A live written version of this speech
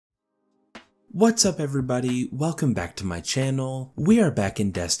What's up everybody, welcome back to my channel. We are back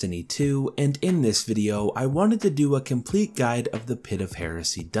in Destiny 2, and in this video I wanted to do a complete guide of the Pit of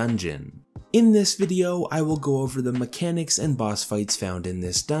Heresy dungeon. In this video I will go over the mechanics and boss fights found in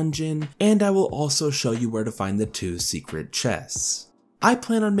this dungeon, and I will also show you where to find the 2 secret chests. I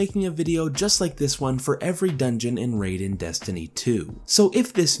plan on making a video just like this one for every dungeon and raid in Destiny 2. So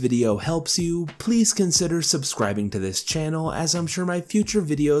if this video helps you, please consider subscribing to this channel, as I'm sure my future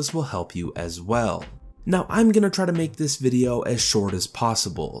videos will help you as well. Now I'm gonna try to make this video as short as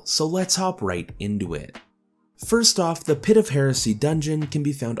possible, so let's hop right into it. First off, the Pit of Heresy dungeon can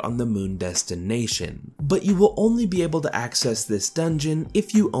be found on the Moon Destination, but you will only be able to access this dungeon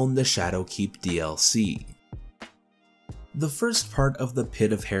if you own the SHADOWKEEP DLC. The first part of the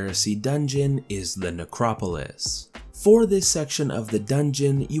Pit of Heresy dungeon is the Necropolis. For this section of the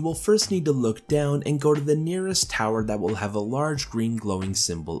dungeon, you will first need to look down and go to the nearest tower that will have a large green glowing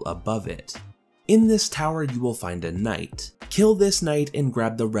symbol above it. In this tower you will find a knight. Kill this knight and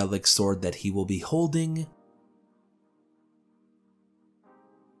grab the relic sword that he will be holding,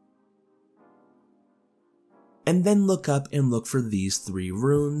 and then look up and look for these 3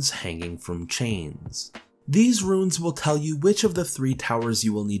 runes hanging from chains. These runes will tell you which of the 3 towers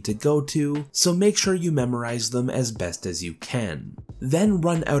you will need to go to, so make sure you memorize them as best as you can. Then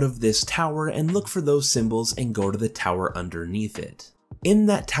run out of this tower and look for those symbols and go to the tower underneath it. In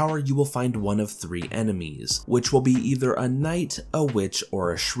that tower you will find one of 3 enemies, which will be either a knight, a witch,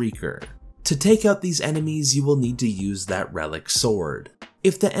 or a shrieker. To take out these enemies you will need to use that relic sword.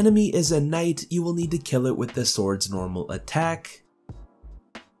 If the enemy is a knight, you will need to kill it with the sword's normal attack,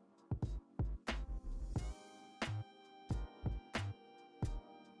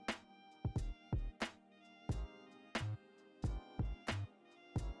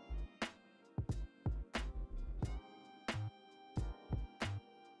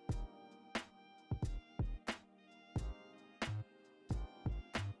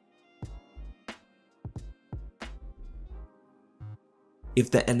 if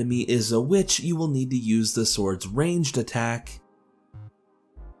the enemy is a witch, you will need to use the sword's ranged attack,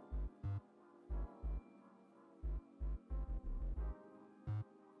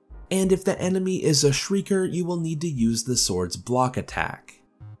 and if the enemy is a shrieker, you will need to use the sword's block attack.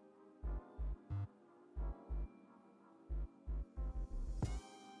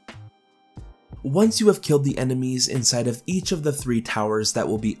 Once you have killed the enemies inside of each of the 3 towers that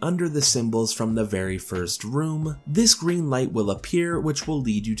will be under the symbols from the very first room, this green light will appear, which will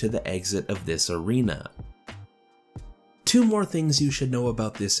lead you to the exit of this arena. 2 more things you should know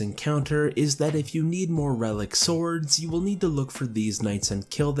about this encounter is that if you need more relic swords, you will need to look for these knights and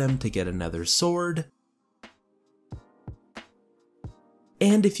kill them to get another sword.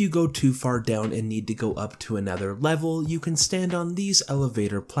 And if you go too far down and need to go up to another level, you can stand on these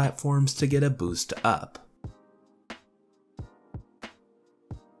elevator platforms to get a boost up.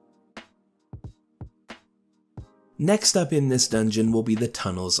 Next up in this dungeon will be the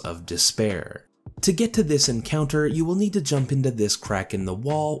Tunnels of Despair. To get to this encounter, you will need to jump into this crack in the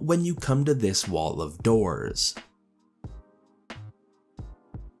wall when you come to this wall of doors.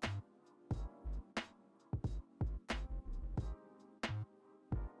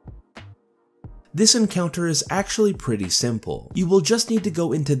 This encounter is actually pretty simple. You will just need to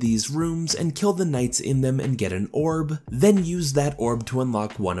go into these rooms and kill the knights in them and get an orb, then use that orb to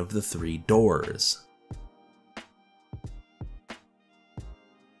unlock one of the 3 doors.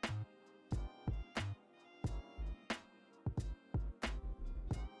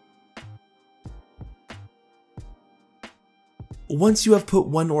 Once you have put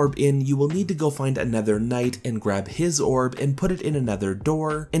one orb in, you will need to go find another knight and grab his orb and put it in another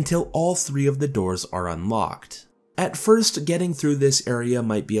door until all 3 of the doors are unlocked. At first, getting through this area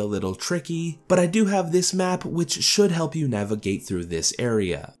might be a little tricky, but I do have this map which should help you navigate through this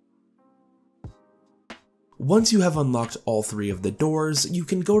area. Once you have unlocked all 3 of the doors, you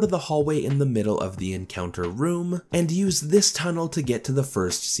can go to the hallway in the middle of the encounter room and use this tunnel to get to the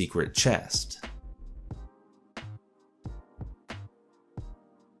first secret chest.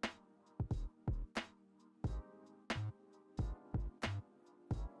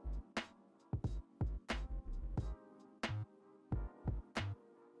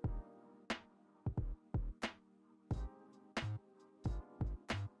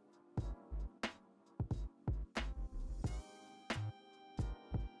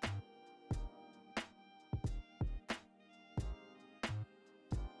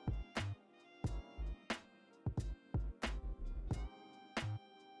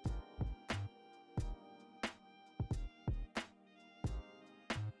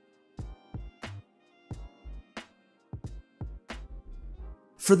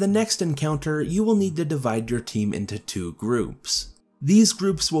 For the next encounter, you will need to divide your team into 2 groups. These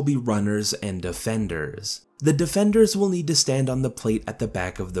groups will be runners and defenders. The defenders will need to stand on the plate at the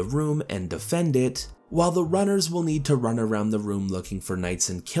back of the room and defend it, while the runners will need to run around the room looking for knights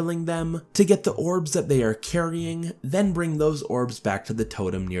and killing them to get the orbs that they are carrying, then bring those orbs back to the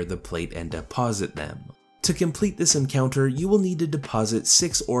totem near the plate and deposit them. To complete this encounter, you will need to deposit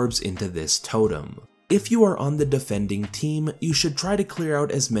 6 orbs into this totem. If you are on the defending team, you should try to clear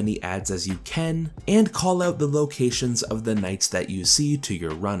out as many adds as you can, and call out the locations of the knights that you see to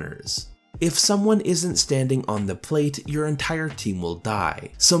your runners. If someone isn't standing on the plate, your entire team will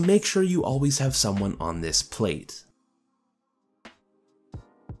die, so make sure you always have someone on this plate.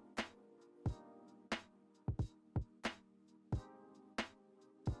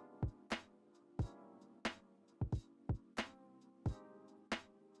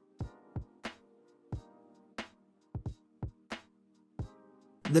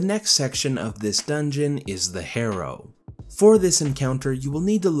 The next section of this dungeon is the Harrow. For this encounter, you will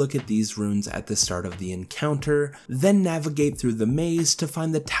need to look at these runes at the start of the encounter, then navigate through the maze to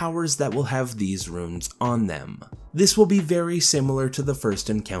find the towers that will have these runes on them. This will be very similar to the first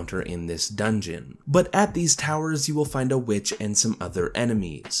encounter in this dungeon, but at these towers you will find a witch and some other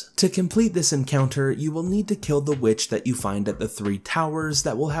enemies. To complete this encounter, you will need to kill the witch that you find at the 3 towers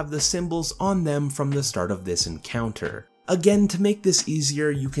that will have the symbols on them from the start of this encounter. Again, to make this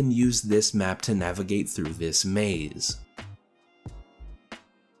easier, you can use this map to navigate through this maze.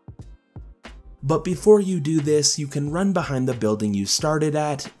 But before you do this, you can run behind the building you started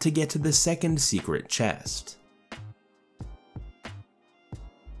at to get to the second secret chest.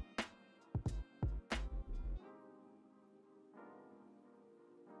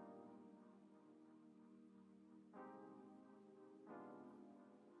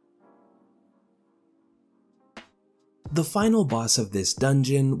 The final boss of this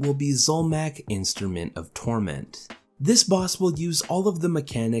dungeon will be Zulmak, Instrument of Torment. This boss will use all of the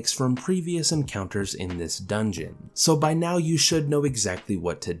mechanics from previous encounters in this dungeon, so by now you should know exactly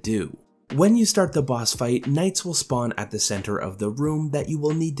what to do. When you start the boss fight, knights will spawn at the center of the room that you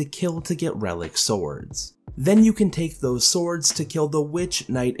will need to kill to get relic swords. Then you can take those swords to kill the witch,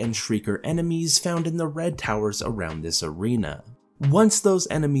 knight, and shrieker enemies found in the red towers around this arena. Once those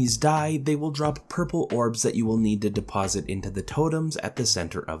enemies die, they will drop purple orbs that you will need to deposit into the totems at the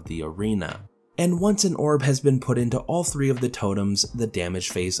center of the arena. And once an orb has been put into all 3 of the totems, the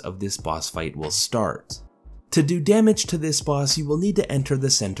damage phase of this boss fight will start. To do damage to this boss, you will need to enter the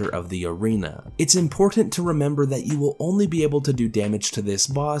center of the arena. It's important to remember that you will only be able to do damage to this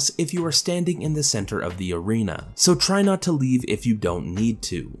boss if you are standing in the center of the arena, so try not to leave if you don't need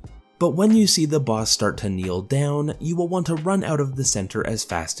to. But when you see the boss start to kneel down, you will want to run out of the center as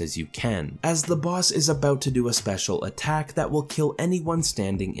fast as you can, as the boss is about to do a special attack that will kill anyone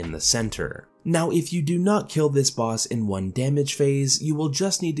standing in the center. Now, if you do not kill this boss in one damage phase, you will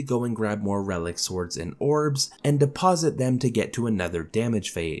just need to go and grab more relic swords and orbs and deposit them to get to another damage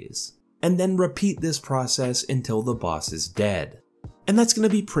phase, and then repeat this process until the boss is dead. And that's going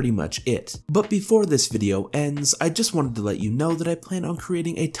to be pretty much it. But before this video ends, I just wanted to let you know that I plan on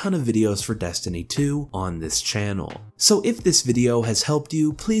creating a ton of videos for Destiny 2 on this channel. So if this video has helped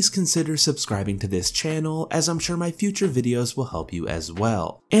you, please consider subscribing to this channel, as I'm sure my future videos will help you as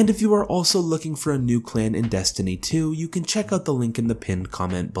well. And if you are also looking for a new clan in Destiny 2, you can check out the link in the pinned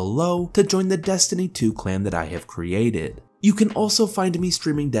comment below to join the Destiny 2 clan that I have created. You can also find me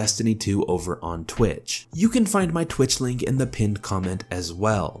streaming Destiny 2 over on Twitch. You can find my Twitch link in the pinned comment as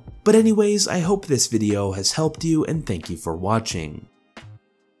well. But anyways, I hope this video has helped you, and thank you for watching.